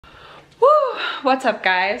What's up,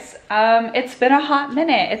 guys? It's been a hot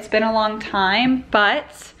minute. It's been a long time,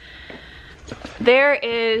 but there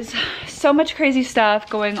is so much crazy stuff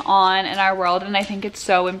going on in our world, and I think it's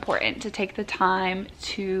so important to take the time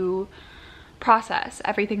to process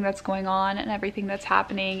everything that's going on and everything that's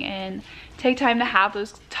happening and take time to have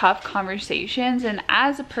those tough conversations. And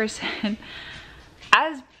as a person,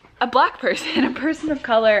 as a Black person, a person of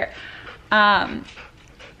color,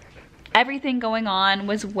 everything going on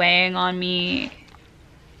was weighing on me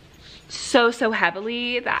so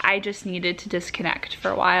heavily that I just needed to disconnect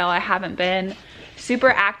for a while. I haven't been super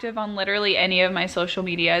active on literally any of my social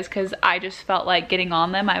medias because I just felt like getting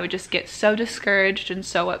on them, I would just get so discouraged and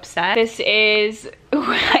so upset.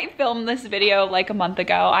 I filmed this video like a month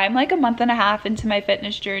ago. I'm like a month and a half into my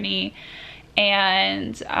fitness journey,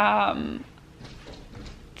 and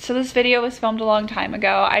so this video was filmed a long time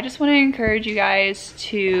ago. I just want to encourage you guys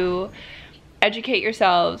to educate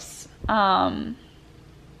yourselves on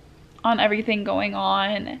everything going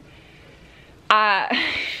on.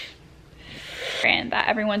 And that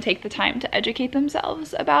everyone take the time to educate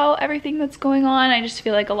themselves about everything that's going on. I just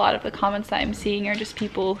feel like a lot of the comments that I'm seeing are just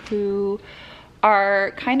people who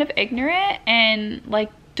are kind of ignorant and like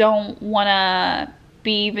don't want to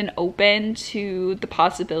be even open to the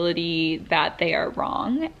possibility that they are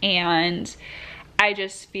wrong. And I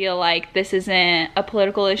just feel like this isn't a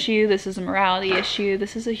political issue, this is a morality issue,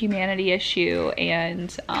 this is a humanity issue, and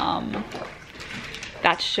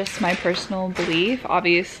that's just my personal belief,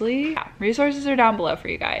 obviously. Yeah, resources are down below for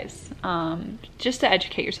you guys, just to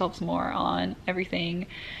educate yourselves more on everything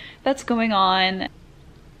that's going on.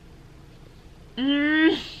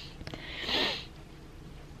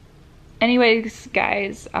 Anyways,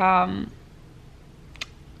 guys, I'm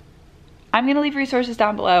gonna leave resources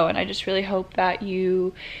down below, and I just really hope that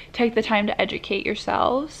you take the time to educate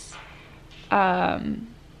yourselves. Yeah,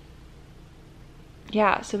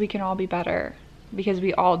 so we can all be better, because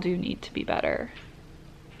we all do need to be better.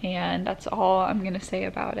 And that's all I'm gonna say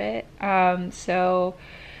about it. So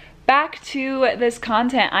back to this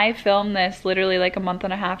content. I filmed this literally like a month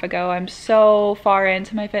and a half ago. I'm so far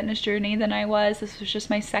into my fitness journey than I was. This was just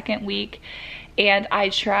my second week, and I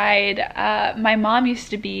tried, my mom used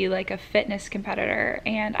to be like a fitness competitor,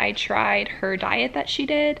 and I tried her diet that she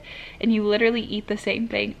did, and you literally eat the same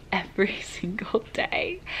thing every single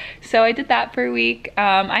day. So I did that for a week.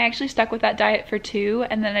 I actually stuck with that diet for 2,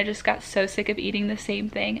 and then I just got so sick of eating the same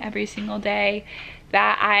thing every single day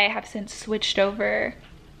that I have since switched over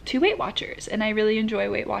to Weight Watchers, and I really enjoy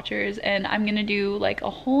Weight Watchers, and I'm gonna do like a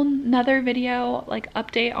whole nother video, like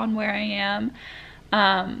update on where I am.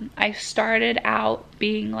 I started out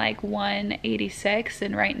being like 186,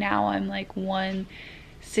 and right now I'm like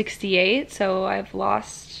 168, so I've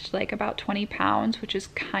lost like about 20 pounds, which is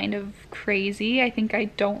kind of crazy. I think I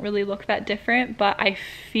don't really look that different, but I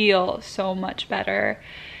feel so much better.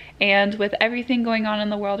 And with everything going on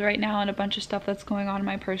in the world right now and a bunch of stuff that's going on in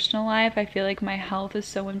my personal life, I feel like my health is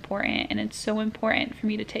so important, and it's so important for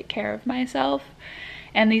me to take care of myself.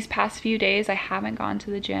 And these past few days I haven't gone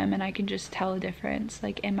to the gym, and I can just tell a difference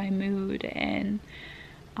like in my mood and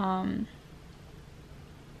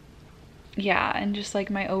yeah, and just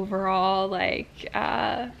like my overall like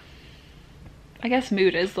I guess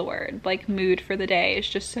mood is the word, like mood for the day is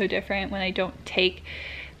just so different when I don't take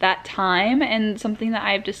that time. And something that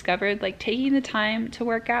I've discovered, like taking the time to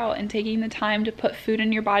work out and taking the time to put food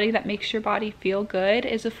in your body that makes your body feel good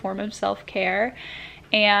is a form of self-care.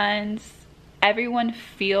 And everyone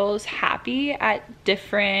feels happy at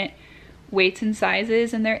different weights and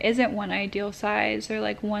sizes, and there isn't one ideal size or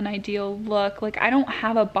like one ideal look. Like I don't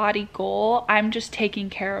have a body goal, I'm just taking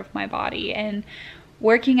care of my body, and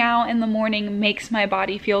working out in the morning makes my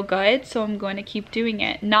body feel good, so I'm going to keep doing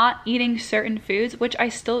it. Not eating certain foods, which I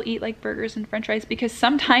still eat, like burgers and french fries, because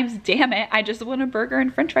sometimes, damn it, I just want a burger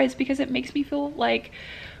and french fries because it makes me feel like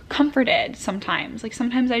comforted sometimes. Like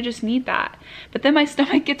sometimes I just need that, but then my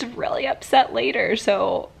stomach gets really upset later,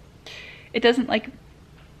 so it doesn't like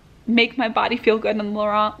make my body feel good in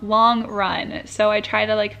the long run. So I try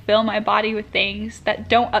to like fill my body with things that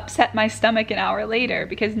don't upset my stomach an hour later,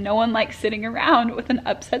 because no one likes sitting around with an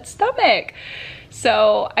upset stomach.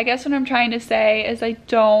 So I guess what I'm trying to say is I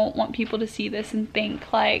don't want people to see this and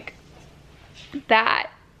think like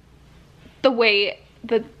that the weight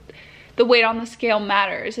on the scale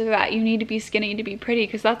matters, or that you need to be skinny to be pretty,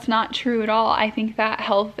 because that's not true at all. I think that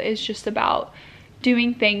health is just about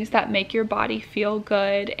doing things that make your body feel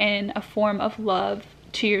good in a form of love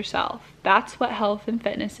to yourself. That's what health and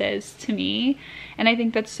fitness is to me, and I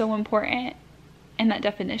think that's so important. And that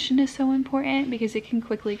definition is so important because it can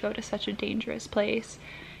quickly go to such a dangerous place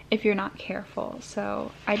if you're not careful.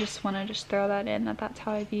 So I just want to just throw that in, that that's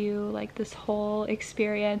how I view like this whole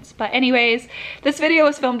experience. But anyways, this video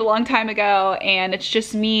was filmed a long time ago and it's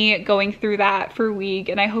just me going through that for a week,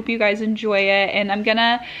 and I hope you guys enjoy it. And I'm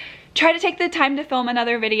gonna try to take the time to film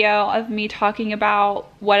another video of me talking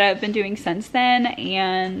about what I've been doing since then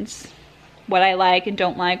and what I like and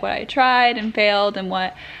don't like, what I tried and failed, and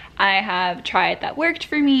what I have tried that worked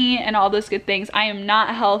for me, and all those good things. I am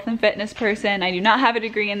not a health and fitness person. I do not have a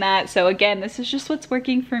degree in that. So again, this is just what's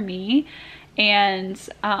working for me and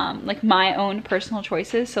like my own personal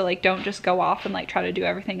choices. So like, don't just go off and like try to do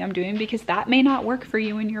everything I'm doing, because that may not work for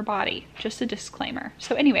you and your body. Just a disclaimer.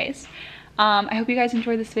 So anyways, I hope you guys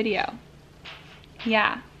enjoyed this video.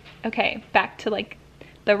 Yeah. Okay, back to like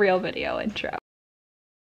the real video intro.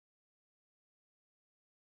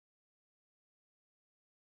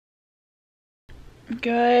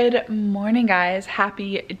 Good morning, guys.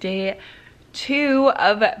 Happy day 2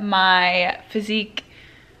 of my physique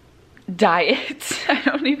diet. I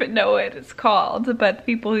don't even know what it's called, but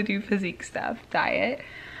people who do physique stuff, diet.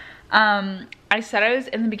 I said I was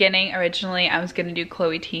in the beginning, originally I was gonna do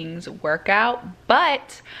Chloe Ting's workout,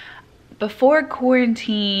 but before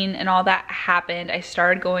quarantine and all that happened, I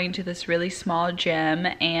started going to this really small gym,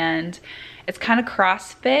 and it's kind of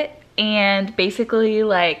CrossFit, and basically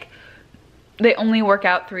like they only work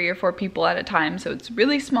out 3 or 4 people at a time. So it's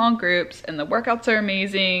really small groups and the workouts are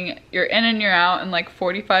amazing. You're in and you're out in like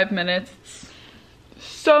 45 minutes. It's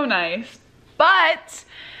so nice. But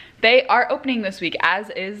they are opening this week,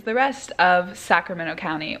 as is the rest of Sacramento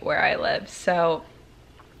County where I live. So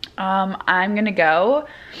I'm gonna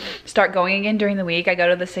start going again during the week. I go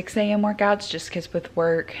to the 6 a.m. workouts just because with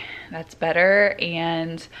work that's better.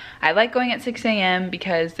 And I like going at 6 a.m.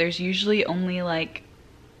 because there's usually only like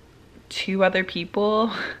 2 other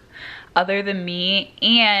people other than me,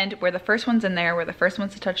 and we're the first ones in there. We're the first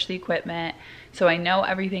ones to touch the equipment, so I know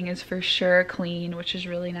everything is for sure clean, which is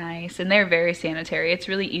really nice. And they're very sanitary. It's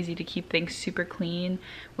really easy to keep things super clean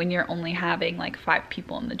when you're only having like 5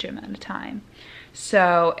 people in the gym at a time.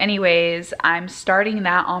 So anyways, I'm starting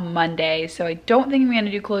that on Monday, so I don't think I'm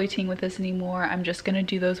gonna do Chloe Ting with this anymore. I'm just gonna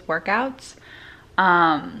do those workouts.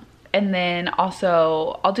 And then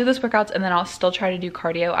also I'll do those workouts, and then I'll still try to do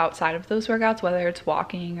cardio outside of those workouts, whether it's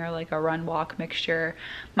walking or like a run walk mixture.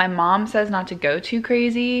 My mom says not to go too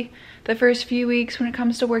crazy the first few weeks when it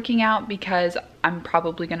comes to working out, because I'm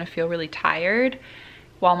probably gonna feel really tired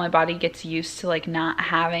while my body gets used to like not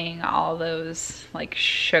having all those like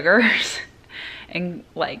sugars and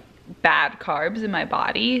like bad carbs in my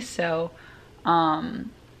body. So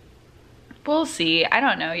we'll see. I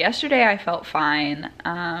don't know. Yesterday I felt fine.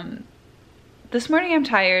 This morning I'm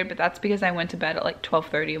tired, but that's because I went to bed at like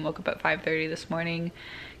 12:30 and woke up at 5:30 this morning,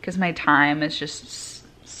 because my time is just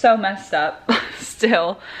so messed up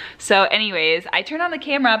still. So anyways, I turned on the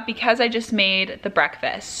camera because I just made the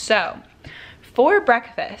breakfast. So for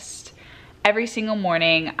breakfast, every single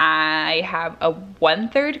morning I have a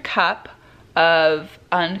 1/3 cup of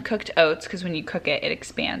uncooked oats, because when you cook it, it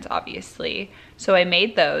expands obviously. So I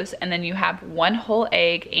made those, and then you have 1 whole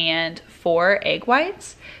egg and 4 egg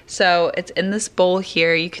whites. So it's in this bowl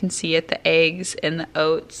here. You can see it, the eggs and the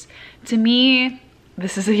oats. To me,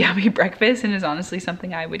 this is a yummy breakfast and is honestly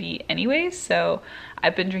something I would eat anyways. So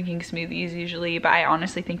I've been drinking smoothies usually, but I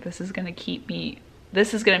honestly think this is gonna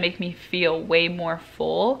make me feel way more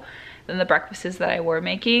full than the breakfasts that I were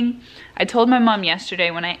making. I told my mom yesterday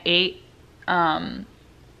when I ate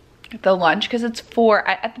the lunch, because it's 4,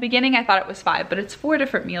 at the beginning I thought it was 5, but it's 4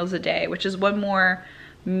 different meals a day, which is 1 more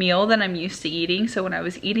meal than I'm used to eating. So when I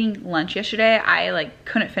was eating lunch yesterday, I like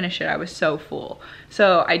couldn't finish it. I was so full.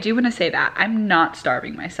 So I do want to say that I'm not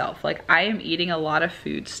starving myself. Like, I am eating a lot of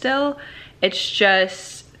food still. It's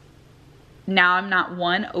just now I'm not,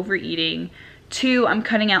 1, overeating, 2, I'm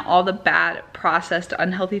cutting out all the bad processed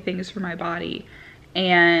unhealthy things for my body,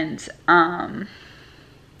 and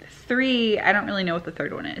 3, I don't really know what the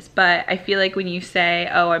 3rd one is, but I feel like when you say,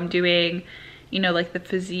 oh, I'm doing, you know, like the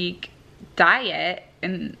physique diet,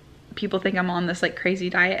 and people think I'm on this like crazy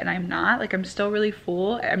diet, and I'm not. Like, I'm still really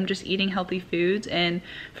full. I'm just eating healthy foods, and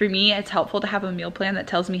for me it's helpful to have a meal plan that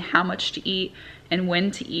tells me how much to eat and when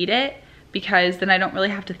to eat it, because then I don't really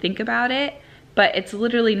have to think about it. But it's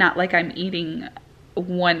literally not like I'm eating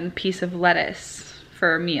 1 piece of lettuce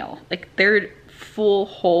for a meal. Like, they're full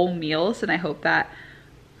whole meals, and I hope that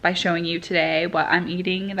by showing you today what I'm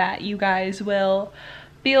eating that you guys will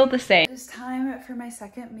feel the same. It's time for my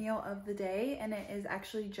second meal of the day, and it is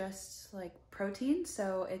actually just like protein.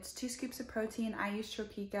 So it's 2 scoops of protein. I use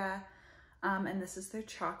Tropika, and this is their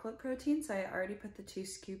chocolate protein. So I already put the 2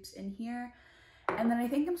 scoops in here. And then I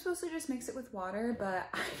think I'm supposed to just mix it with water, but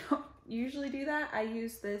I don't usually do that. I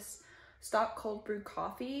use this stock cold brew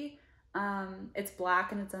coffee. It's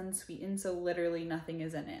black and it's unsweetened, so literally nothing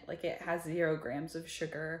is in it. Like it has 0 grams of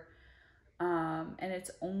sugar, and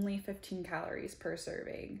it's only 15 calories per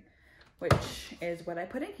serving, which is what I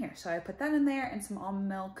put in here. So I put that in there and some almond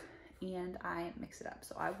milk and I mix it up.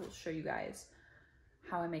 So I will show you guys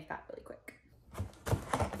how I make that really quick.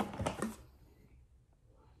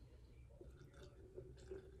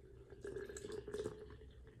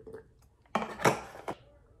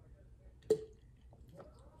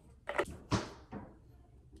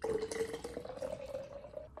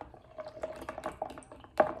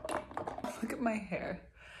 Look at my hair.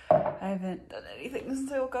 I haven't done anything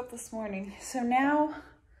since I woke up this morning. So now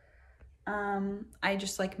I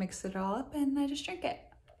just like mix it all up and I just drink it.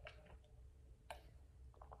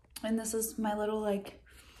 And this is my little like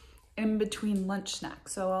in between lunch snack.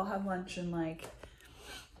 So I'll have lunch in like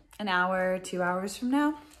an hour, 2 hours from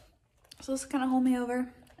now. So this will kind of hold me over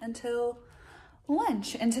until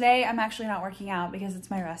lunch. And today I'm actually not working out because it's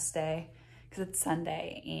my rest day, because it's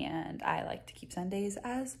Sunday and I like to keep Sundays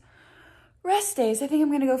as rest days. I think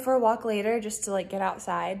I'm gonna go for a walk later just to like get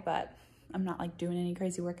outside, but I'm not like doing any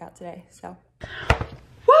crazy workout today, so.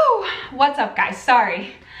 Woo! What's up, guys?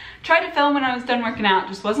 Sorry. Tried to film when I was done working out,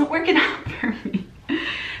 just wasn't working out for me.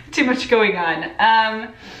 Too much going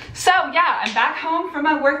on. So yeah, I'm back home from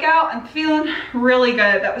my workout. I'm feeling really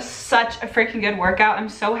good. That was such a freaking good workout. I'm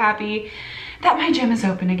so happy that my gym is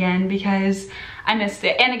open again because I missed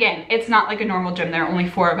it. And again, it's not like a normal gym. There are only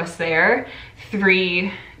 4 of us there.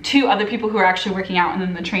 2 other people who are actually working out, and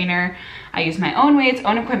then the trainer. I used my own weights,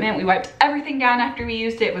 own equipment. We wiped everything down after we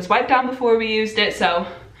used it. It was wiped down before we used it, so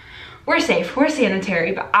we're safe, we're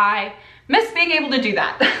sanitary, but I miss being able to do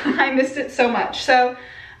that. I missed it so much. So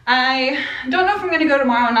I don't know if I'm gonna go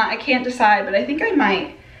tomorrow or not. I can't decide, but I think I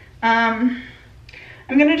might. I'm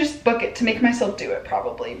gonna just book it to make myself do it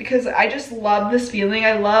probably, because I just love this feeling.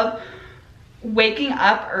 I love waking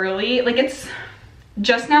up early. Like it's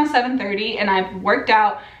just now 7:30 and I've worked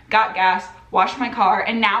out, got gas, washed my car,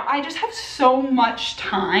 and now I just have so much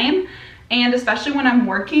time. And especially when I'm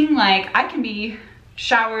working, like I can be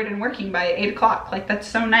showered and working by 8 o'clock. Like that's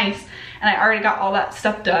so nice. And I already got all that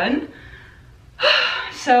stuff done.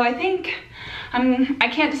 So I think I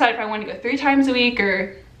can't decide if I want to go 3 times a week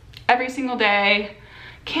or every single day.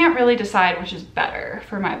 Can't really decide which is better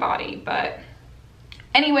for my body, but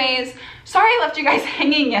anyways, sorry I left you guys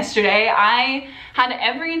hanging yesterday. I had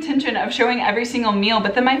every intention of showing every single meal,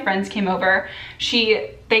 but then my friends came over.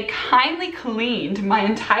 They kindly cleaned my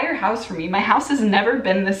entire house for me. My house has never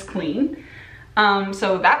been this clean.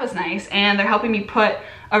 So that was nice. And they're helping me put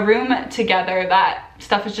a room together that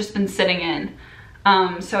stuff has just been sitting in.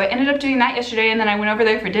 So I ended up doing that yesterday, and then I went over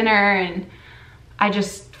there for dinner and I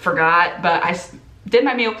just forgot, but I did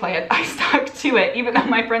my meal plan. I stuck to it. Even though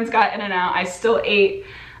my friends got in and out, I still ate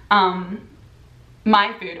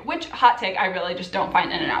my food, which, hot take, I really just don't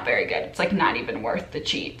find In-N-Out very good. It's like not even worth the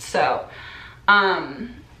cheat. So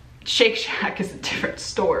Shake Shack is a different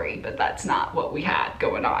story, but that's not what we had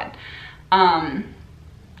going on.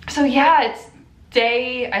 So yeah, it's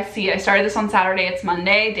I started this on Saturday, it's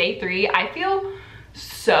Monday, day 3. I feel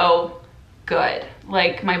so good.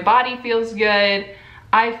 Like my body feels good.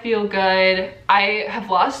 I feel good. I have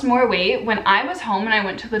lost more weight. When I was home and I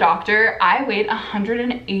went to the doctor, I weighed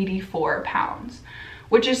 184 pounds,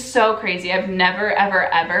 which is so crazy. I've never, ever,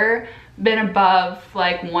 ever been above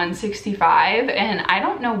like 165, and I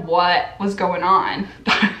don't know what was going on.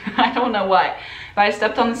 I don't know what, but I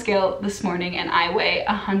stepped on the scale this morning and I weigh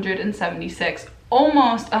 176,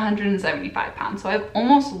 almost 175 pounds. So I've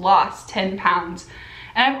almost lost 10 pounds.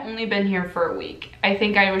 And I've only been here for a week. I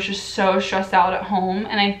think I was just so stressed out at home,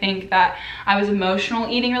 and I think that I was emotional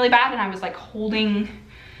eating really bad, and I was like holding,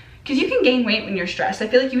 because you can gain weight when you're stressed. I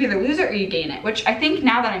feel like you either lose it or you gain it, which I think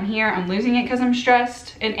now that I'm here, I'm losing it because I'm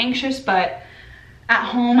stressed and anxious, but at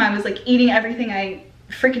home I was like eating everything I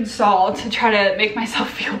freaking saw to try to make myself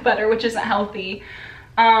feel better, which isn't healthy.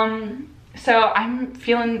 So I'm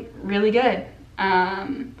feeling really good.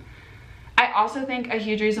 I also think a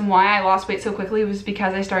huge reason why I lost weight so quickly was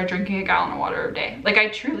because I started drinking a gallon of water a day. Like I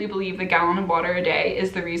truly believe the gallon of water a day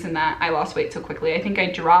is the reason that I lost weight so quickly. I think I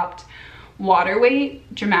dropped water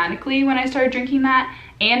weight dramatically when I started drinking that,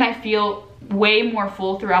 and I feel way more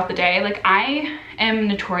full throughout the day. Like I am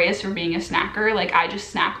notorious for being a snacker. Like I just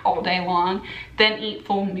snack all day long, then eat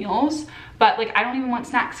full meals. But like I don't even want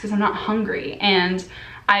snacks because I'm not hungry. And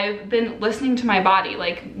I've been listening to my body.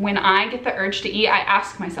 Like when I get the urge to eat, I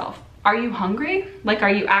ask myself, are you hungry? Like, are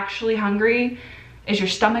you actually hungry? Is your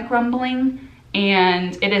stomach rumbling?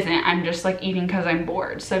 and it isn't. I'm just like eating because I'm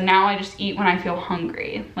bored. So now I just eat when I feel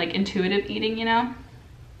hungry, like intuitive eating, you know?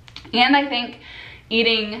 And I think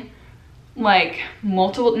eating like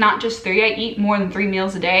multiple, not just 3, I eat more than 3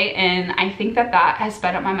 meals a day, and I think that that has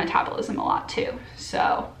sped up my metabolism a lot too.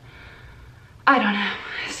 So I don't know.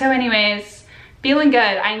 So anyways, feeling good.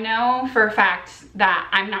 I know for a fact that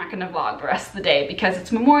I'm not gonna vlog the rest of the day because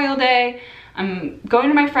it's Memorial Day. I'm going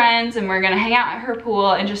to my friends and we're gonna hang out at her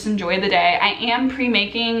pool and just enjoy the day. I am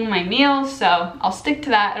pre-making my meals, so I'll stick to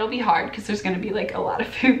that. It'll be hard because there's gonna be like a lot of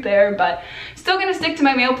food there, but still gonna stick to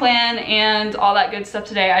my meal plan and all that good stuff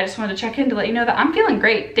today. I just wanted to check in to let you know that I'm feeling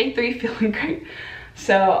great. Day 3 feeling great.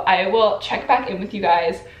 So I will check back in with you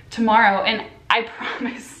guys tomorrow, and I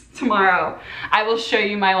promise tomorrow I will show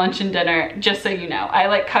you my lunch and dinner, just so you know. I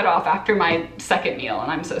like cut off after my second meal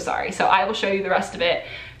and I'm so sorry. So I will show you the rest of it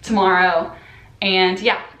tomorrow. And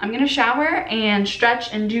yeah, I'm gonna shower and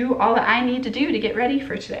stretch and do all that I need to do to get ready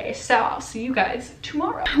for today. So I'll see you guys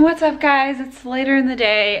tomorrow. What's up guys? It's later in the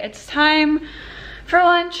day. It's time for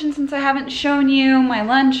lunch, and since I haven't shown you my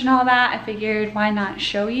lunch and all that, I figured why not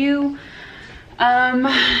show you.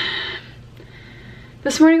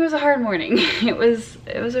 This morning was a hard morning. It was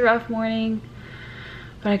a rough morning,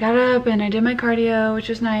 but I got up and I did my cardio, which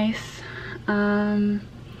was nice.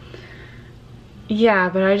 Yeah,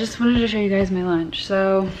 but I just wanted to show you guys my lunch.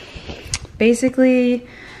 So basically,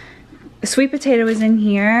 a sweet potato is in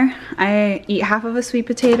here. I eat half of a sweet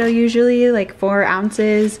potato usually, like 4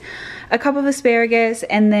 ounces, a cup of asparagus,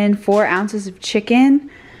 and then 4 ounces of chicken.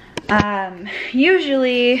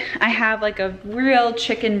 Usually I have like a real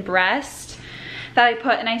chicken breast that I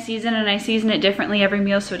put and I season it differently every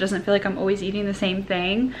meal so it doesn't feel like I'm always eating the same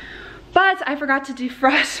thing. But I forgot to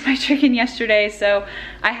defrost my chicken yesterday, so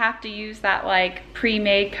I have to use that like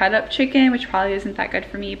pre-made cut up chicken, which probably isn't that good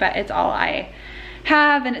for me, but it's all I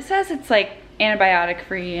have, and it says it's like antibiotic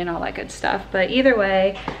free and all that good stuff. But either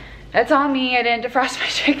way, it's on me. I didn't defrost my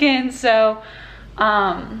chicken, so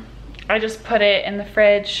I just put it in the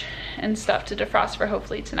fridge and stuff to defrost for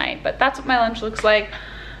hopefully tonight. But that's what my lunch looks like.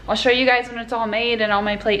 I'll show you guys when it's all made and on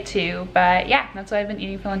my plate too. But yeah, that's what I've been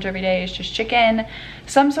eating for lunch every day, is just chicken,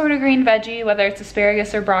 some sort of green veggie, whether it's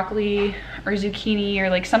asparagus or broccoli or zucchini or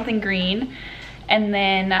like something green. And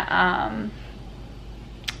then I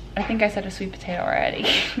think I said a sweet potato already,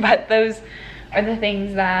 but those are the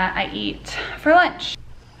things that I eat for lunch.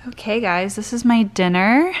 Okay guys, this is my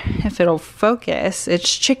dinner. If it'll focus,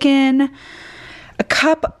 it's chicken, a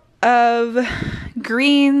cup of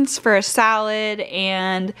greens for a salad,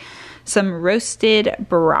 and some roasted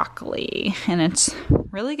broccoli, and it's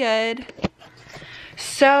really good.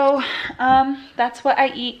 So that's what I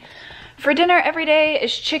eat for dinner every day,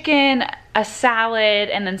 is chicken, a salad,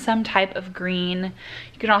 and then some type of green.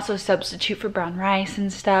 You can also substitute for brown rice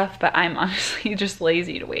and stuff, but I'm honestly just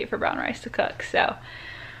lazy to wait for brown rice to cook. So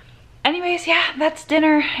anyways, yeah, that's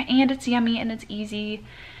dinner, and it's yummy and it's easy.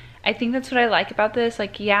 I think that's what I like about this.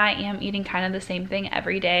 Like, yeah, I am eating kind of the same thing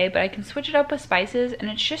every day, but I can switch it up with spices, and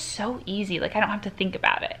it's just so easy. Like, I don't have to think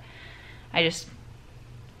about it. I just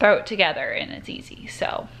throw it together and it's easy.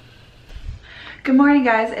 So good morning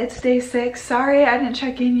guys, it's day 6. Sorry I didn't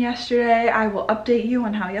check in yesterday. I will update you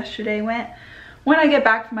on how yesterday went when I get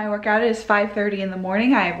back from my workout. It is 5:30 in the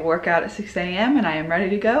morning. I have a workout at 6 a.m. and I am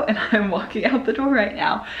ready to go, and I'm walking out the door right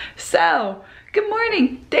now. So good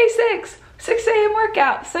morning, day 6. 6 a.m.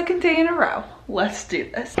 workout, second day in a row. Let's do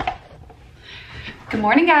this. Good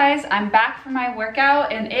morning guys, I'm back from my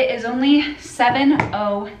workout and it is only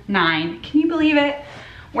 7:09. Can you believe it?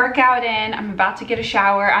 Workout in, I'm about to get a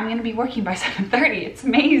shower. I'm gonna be working by 7:30, it's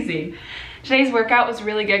amazing. Today's workout was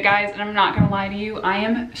really good guys, and I'm not gonna lie to you, I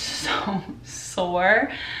am so sore.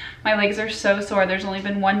 My legs are so sore. There's only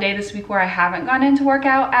been one day this week where I haven't gone into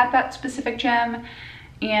workout at that specific gym.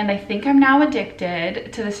 And I think I'm now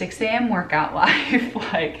addicted to the 6 a.m. workout life.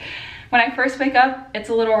 Like, when I first wake up, it's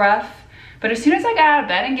a little rough. But as soon as I get out of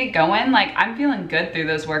bed and get going, like, I'm feeling good through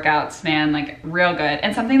those workouts, man, like real good.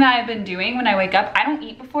 And something that I've been doing when I wake up, I don't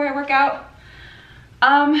eat before I work out.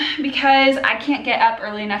 Because I can't get up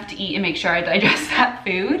early enough to eat and make sure I digest that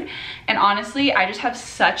food. And honestly, I just have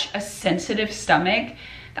such a sensitive stomach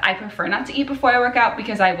that I prefer not to eat before I work out,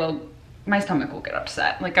 because my stomach will get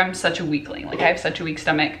upset. Like, I'm such a weakling. Like, I have such a weak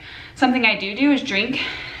stomach. Something I do is drink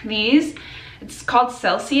these. It's called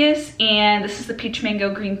Celsius, and this is the peach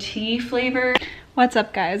mango green tea flavor. What's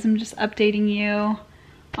up guys? I'm just updating you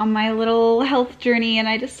on my little health journey, and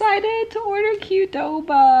I decided to order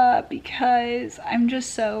Qdoba because I'm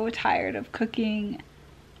just so tired of cooking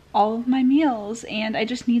all of my meals, and I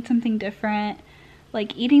just need something different.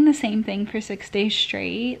 Like, eating the same thing for 6 days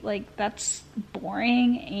straight, like, that's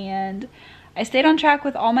boring, and I stayed on track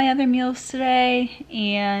with all my other meals today,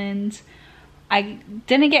 and I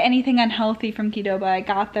didn't get anything unhealthy from Qdoba. I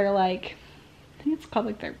got their like, I think it's called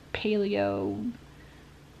like their paleo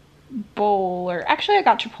bowl, or actually I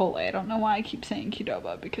got Chipotle. I don't know why I keep saying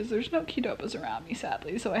Qdoba because there's no Qdobas around me,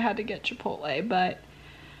 sadly, so I had to get Chipotle. But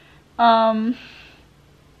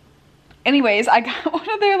anyways, I got one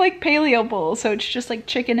of their like paleo bowls, so it's just like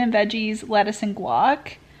chicken and veggies, lettuce and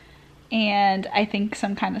guac, and I think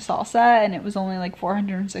some kind of salsa, and it was only like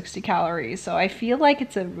 460 calories. So I feel like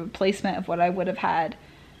it's a replacement of what I would have had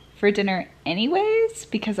for dinner anyways,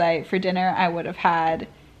 because for dinner I would have had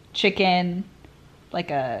chicken,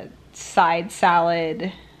 like a side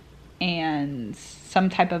salad, and some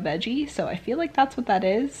type of veggie. So I feel like that's what that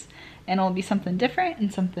is, and it'll be something different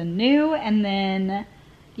and something new. And then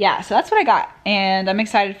yeah, so that's what I got, and I'm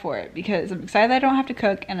excited for it because I'm excited that I don't have to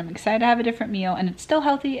cook, and I'm excited to have a different meal, and it's still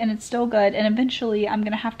healthy and it's still good. And eventually I'm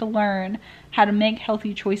gonna have to learn how to make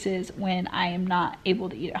healthy choices when I am not able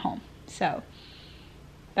to eat at home. So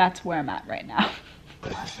that's where I'm at right now.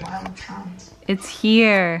 It's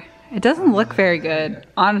here. It doesn't look very good,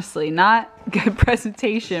 honestly. Not good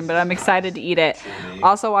presentation, but I'm excited to eat it.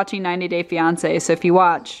 Also watching 90 Day Fiancé, so if you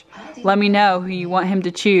watch, let me know who you want him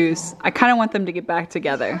to choose. I kind of want them to get back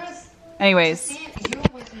together. Anyways,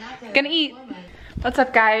 gonna eat. What's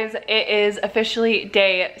up, guys? It is officially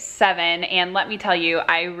day 7, and let me tell you,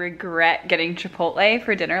 I regret getting Chipotle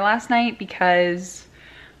for dinner last night because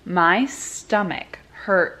my stomach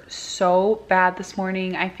hurt so bad this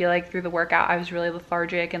morning. I feel like through the workout I was really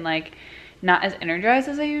lethargic and like not as energized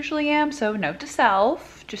as I usually am. So note to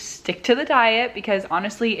self, just stick to the diet, because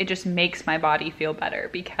honestly it just makes my body feel better,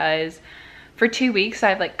 because for 2 weeks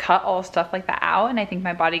I've like cut all stuff like that out, and I think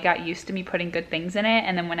my body got used to me putting good things in it,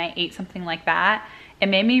 and then when I ate something like that, it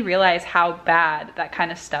made me realize how bad that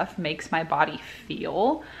kind of stuff makes my body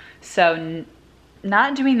feel. So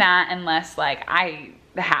not doing that unless like I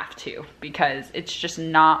have to, because it's just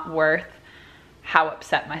not worth how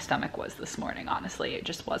upset my stomach was this morning. Honestly, it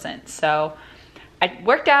just wasn't. So I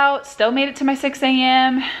worked out, still made it to my 6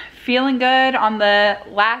 a.m. feeling good on the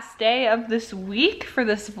last day of this week for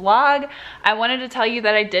this vlog. I wanted to tell you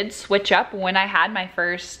that I did switch up when I had my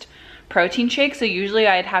first protein shake. So usually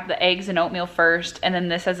I'd have the eggs and oatmeal first, and then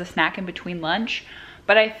this as a snack in between lunch.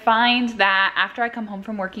 But I find that after I come home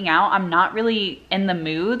from working out, I'm not really in the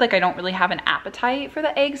mood. Like I don't really have an appetite for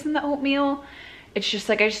the eggs and the oatmeal. It's just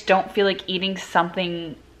like I just don't feel like eating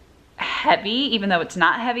something heavy, even though it's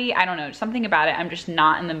not heavy. I don't know, something about it I'm just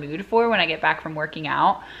not in the mood for when I get back from working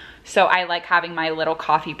out. So I like having my little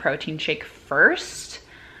coffee protein shake first.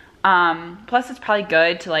 Plus it's probably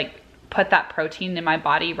good to like put that protein in my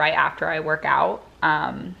body right after I work out.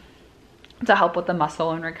 To help with the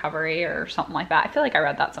muscle and recovery or something like that. I feel like I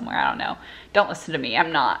read that somewhere, I don't know. Don't listen to me,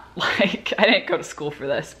 I'm not like, I didn't go to school for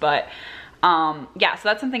this, but yeah, so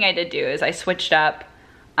that's something I did do, is I switched up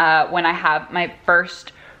when I have my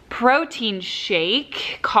first protein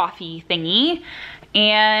shake coffee thingy.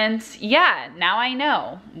 And yeah, now I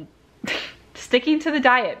know. Sticking to the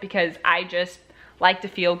diet, because I just like to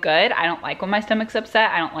feel good. I don't like when my stomach's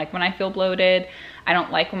upset. I don't like when I feel bloated. I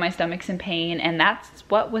don't like when my stomach's in pain, and that's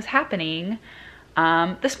what was happening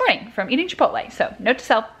this morning from eating Chipotle. So note to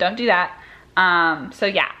self, don't do that. So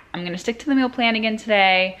yeah, I'm gonna stick to the meal plan again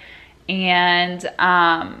today, and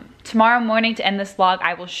tomorrow morning to end this vlog,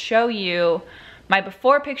 I will show you my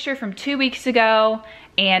before picture from 2 weeks ago,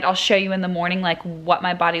 and I'll show you in the morning like what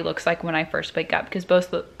my body looks like when I first wake up, because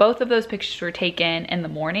both of those pictures were taken in the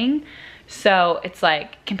morning. So it's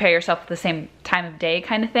like compare yourself to the same time of day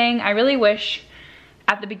kind of thing. I really wish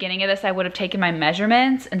at the beginning of this I would have taken my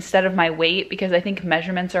measurements instead of my weight, because I think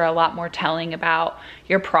measurements are a lot more telling about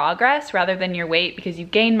your progress rather than your weight, because you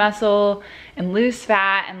gain muscle and lose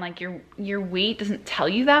fat, and like your weight doesn't tell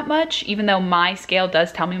you that much, even though my scale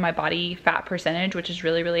does tell me my body fat percentage, which is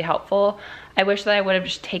really, really helpful. I wish that I would have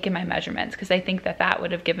just taken my measurements, because I think that that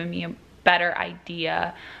would have given me a better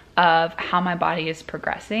idea of how my body is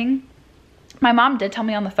progressing. My mom did tell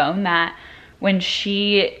me on the phone that when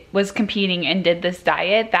she was competing and did this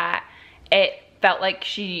diet, that it felt like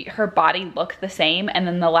her body looked the same, and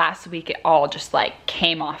then the last week it all just like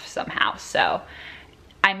came off somehow. So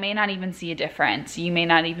I may not even see a difference. You may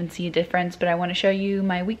not even see a difference, but I want to show you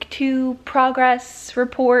my week 2 progress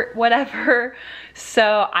report, whatever.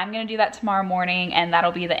 So I'm gonna do that tomorrow morning, and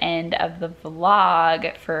that'll be the end of the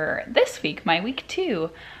vlog for this week, my week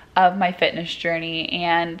 2 of my fitness journey.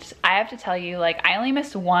 And I have to tell you, like, I only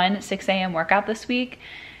missed one 6 a.m. workout this week,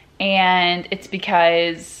 and it's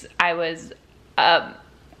because I was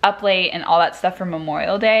up late and all that stuff for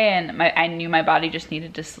Memorial Day, and I knew my body just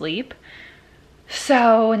needed to sleep.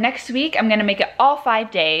 So next week, I'm gonna make it all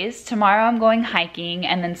 5 days. Tomorrow I'm going hiking,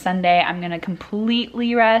 and then Sunday I'm gonna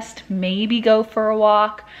completely rest, maybe go for a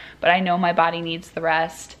walk, but I know my body needs the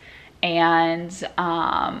rest. And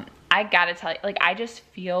I gotta tell you, like, I just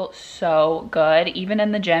feel so good. Even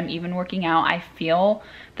in the gym, even working out, I feel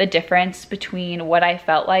the difference between what I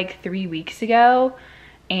felt like 3 weeks ago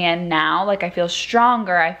and now. Like, I feel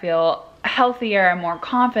stronger, I feel healthier, I'm more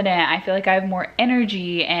confident, I feel like I have more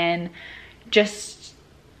energy, and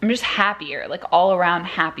I'm just happier, like all around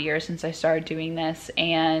happier since I started doing this.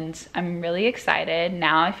 And I'm really excited.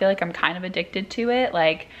 Now I feel like I'm kind of addicted to it.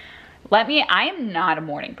 Like, I am not a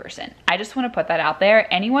morning person. I just want to put that out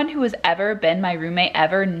there. Anyone who has ever been my roommate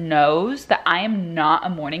ever knows that I am not a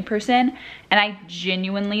morning person. And I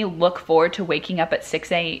genuinely look forward to waking up at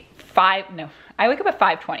I wake up at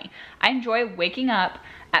 5:20. I enjoy waking up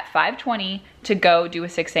at 5:20 to go do a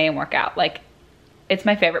 6 a.m. workout. Like, it's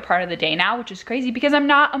my favorite part of the day now, which is crazy because I'm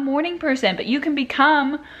not a morning person, but you can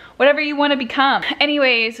become whatever you want to become.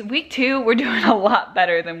 Anyways, week 2, we're doing a lot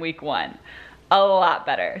better than week 1. A lot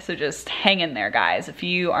better. So just hang in there, guys. If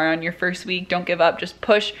you are on your first week, don't give up, just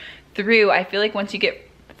push through. I feel like once you get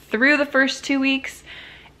through the first 2 weeks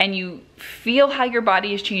and you feel how your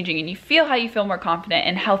body is changing and you feel how you feel more confident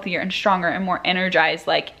and healthier and stronger and more energized,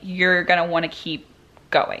 like, you're gonna want to keep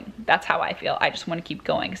going. That's how I feel. I just want to keep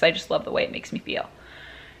going because I just love the way it makes me feel.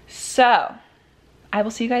 So I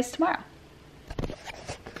will see you guys tomorrow.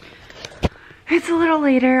 It's a little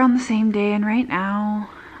later on the same day, and right now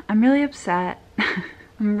I'm really upset.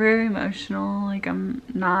 I'm very emotional. Like, I'm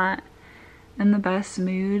not in the best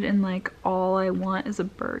mood, and like all I want is a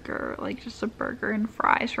burger, like just a burger and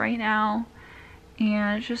fries right now.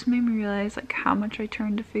 And it just made me realize like how much I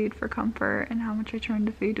turn to food for comfort and how much I turn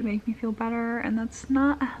to food to make me feel better, and that's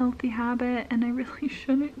not a healthy habit, and I really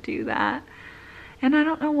shouldn't do that. And I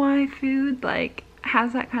don't know why food like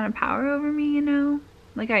has that kind of power over me, you know?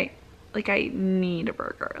 Like I need a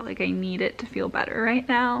burger. Like, I need it to feel better right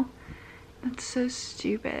now. That's so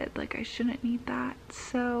stupid. Like, I shouldn't need that.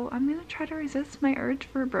 So I'm gonna try to resist my urge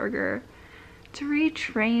for a burger, to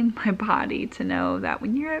retrain my body to know that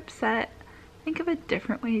when you're upset, think of a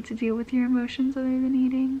different way to deal with your emotions other than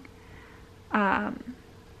eating.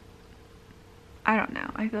 I don't know.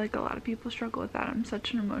 I feel like a lot of people struggle with that. I'm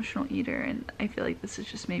such an emotional eater, and I feel like this has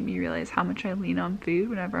just made me realize how much I lean on food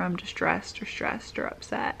whenever I'm distressed or stressed or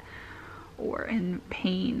upset or in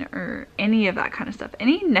pain or any of that kind of stuff.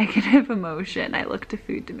 Any negative emotion, I look to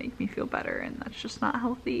food to make me feel better, and that's just not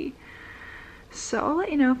healthy. So I'll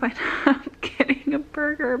let you know if I end up getting a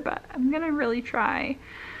burger, but I'm gonna really try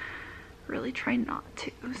not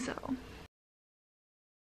to, so.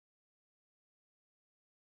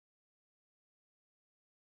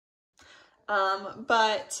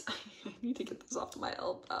 But I need to get this off my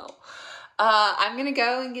elbow. I'm gonna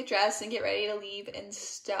go and get dressed and get ready to leave and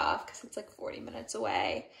stuff because it's like 40 minutes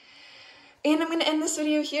away. And I'm gonna end this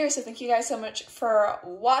video here. So thank you guys so much for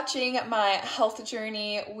watching my health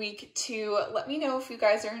journey week 2. Let me know if you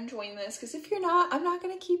guys are enjoying this, because if you're not, I'm not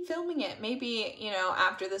gonna keep filming it. Maybe, you know,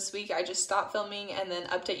 after this week, I just stop filming and then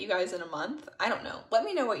update you guys in a month. I don't know. Let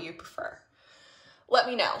me know what you prefer. Let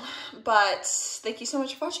me know. But thank you so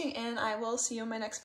much for watching, and I will see you in my next